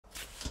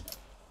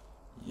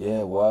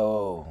Yeah,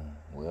 well,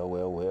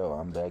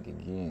 I'm back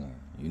again.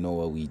 You know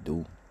what we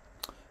do.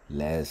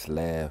 Last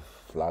laugh.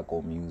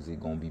 Flacco music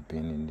gonna be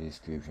pinned in the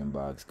description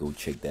box. Go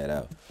check that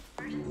out.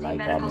 Like,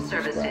 medical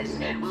services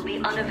will be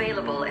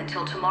unavailable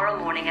until tomorrow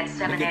morning at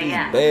 7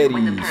 a.m.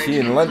 Baddies. She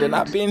in London.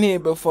 I've been here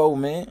before,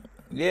 man.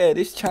 Yeah,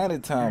 this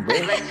Chinatown, bro.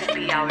 Blessed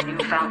be our new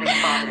founding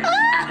fathers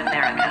and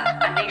America,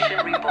 a nation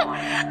reborn.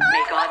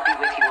 May God be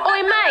with you all.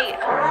 Oi, mate!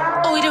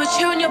 All we do is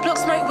chew on your block,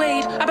 smoke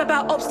weed. I'm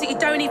about ops that you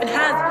don't even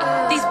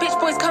have. These bitch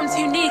boys come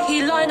too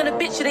sneaky, lying on a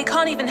bitch that they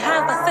can't even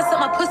have. I said up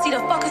my pussy, the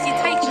fuck is you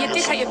taking your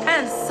dick out your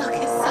pants? Suck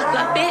it,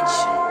 like bitch.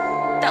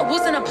 That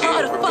wasn't a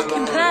part of the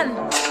fucking plan.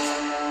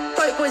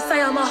 Broke boys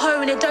say I'm a hoe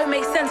and it don't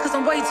make sense cause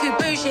I'm way too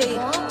bougie.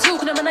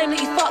 Talking of my name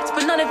that you fucked,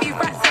 but none of you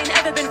rats ain't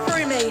ever been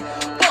through me.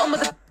 Bottom of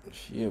the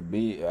She'll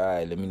be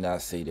alright, let me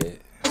not say that.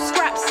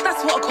 Scraps, that's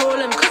what I call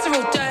them, cause they're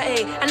all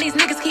dirty. And these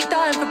niggas keep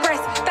dying for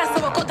breast, that's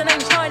how I got the name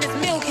China's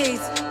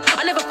Milkies.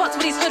 I never fucked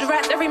with these hood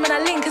rats, every man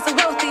I link is a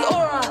wealthy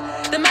aura.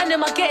 The man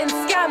them are getting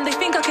scammed, they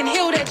think I can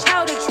heal their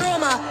childhood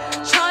trauma.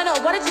 China,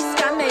 why did you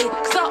scam me?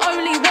 Cause I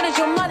only wanted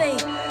your money.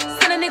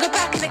 Send a nigga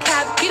back in the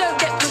cab, you don't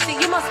get pussy,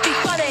 you must be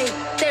funny.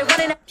 They're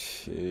running out.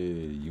 Shit,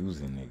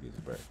 using niggas,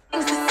 bro.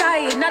 Things to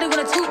say, now they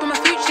wanna talk to my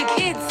future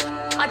kids.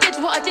 I did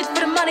what I did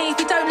for the money, if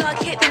you don't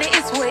like it, then it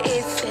is what it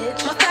is.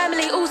 My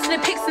family all send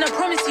the pics and I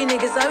promise you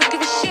niggas I don't give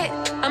a shit.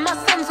 And my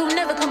sons will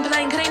never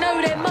complain, cause they know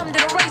their mum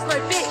didn't raise no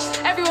bitch.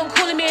 Everyone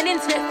calling me an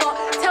internet bot,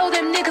 tell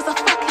them niggas I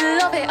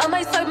fucking love it. I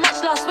made so much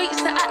last week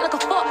just to act like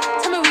a bot.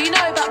 Tell me what you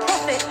know about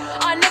profit.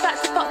 I never had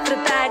to fuck for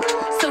the bag,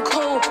 so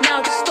cool, now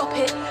just stop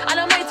it. And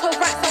I made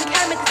 12 racks on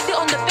camera to sit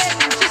on the bed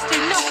and just do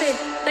nothing.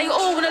 They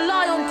all wanna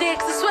lie on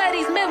dicks, I swear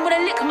these men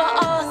wanna lick my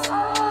ass.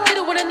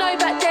 Didn't wanna know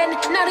back then,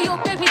 now they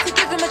all beg me to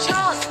give him a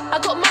chance. I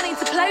got money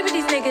to play with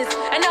these niggas,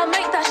 and I'll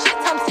make that shit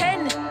times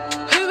 10.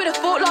 Who would have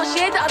thought last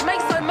year that I'd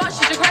make so much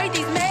to degrade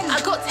these men? I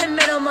got 10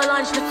 men on my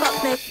line to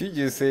fuck me. She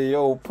just said,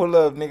 yo, pull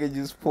up, nigga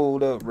just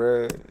pulled up,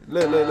 bruh.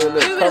 Look.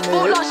 Who would have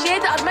thought last year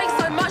that I'd make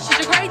so much to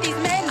degrade these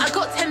men? I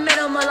got 10 men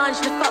on my line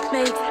to fuck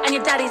me, and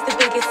your daddy's the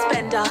biggest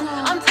spender.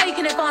 I'm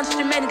taking advantage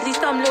of men cause these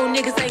dumb little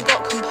niggas ain't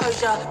got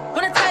composure.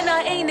 When I turned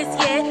 19 this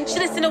year,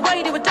 should've seen the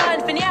way they were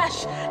dying for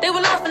Nyash. They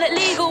were laughing at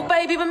legal,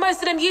 baby, but most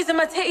of them using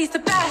my titties to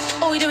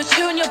bash. All we do is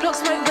chew on your block,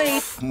 smoke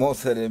weed.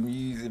 Most of them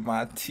using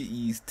my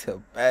titties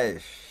to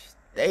bash.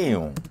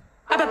 Damn.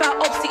 I'm about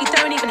ops that you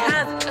don't even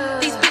have.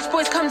 These bitch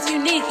boys come too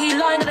sneaky,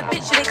 lying on a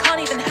bitch that they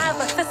can't even have.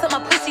 I said up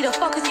my pussy, the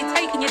fuck is you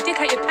taking your dick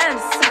out your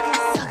pants?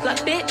 Suck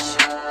like bitch.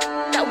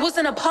 That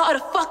wasn't a part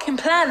of the fucking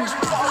plan.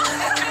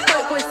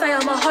 Broke boys say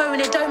I'm a hoe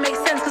and it don't make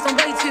sense cause I'm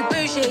way too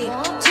bougie.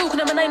 Talking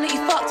of my name that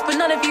you fucked, but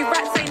none of you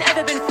rats ain't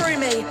ever been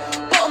through me.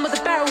 Bottom of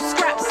the barrel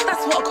scraps,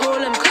 that's what I call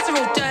them, cause they're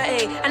all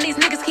dirty. And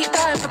these niggas keep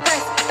dying for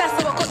breath, that's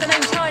how I got the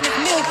name China's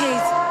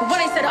Milkies. When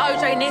they said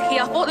OJ Nicki,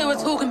 I thought they were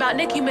talking about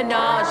Nicki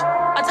Minaj.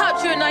 I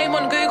typed your name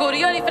on Google,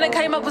 the only thing that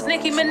came up was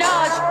Nicki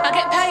Minaj. I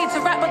get paid to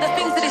rap about the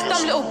things that this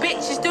dumb little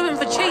bitch is doing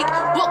for cheap.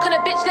 What kind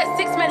of bitch lets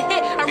 6 men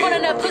hit and run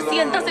on her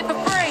pussy and does it for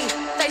free?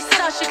 They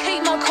said I should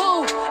keep my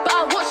cool, but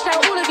I watched how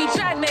all of you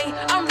drag me.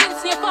 I'm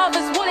rinsing your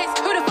father's wallets,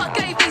 who the fuck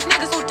gave these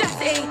niggas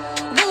audacity?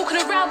 Walking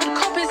around with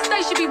coppers,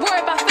 they should be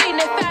worried about feeding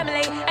their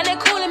family. And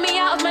they're calling me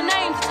out of my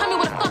name, tell me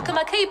what the fuck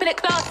am I keeping it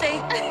classy?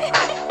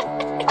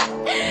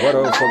 What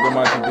the fuck am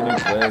I keeping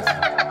it classy?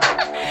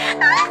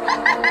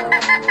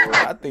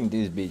 I think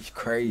this bitch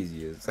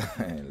crazy as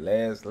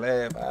last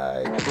laugh,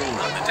 alright, cool.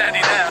 I'm the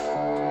daddy now.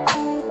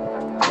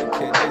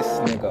 Look at this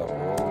nigga,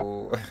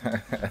 bro.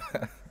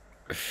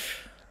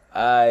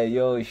 Alright,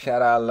 yo,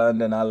 shout out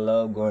London. I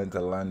love going to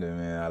London,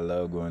 man. I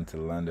love going to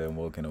London,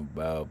 walking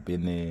about,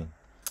 been there.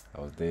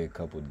 I was there a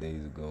couple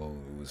days ago.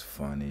 It was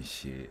fun as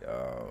shit.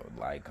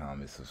 Like,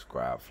 comment,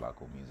 subscribe.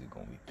 Flacco music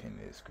gonna be pinned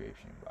in the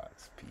description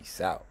box.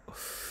 Peace out.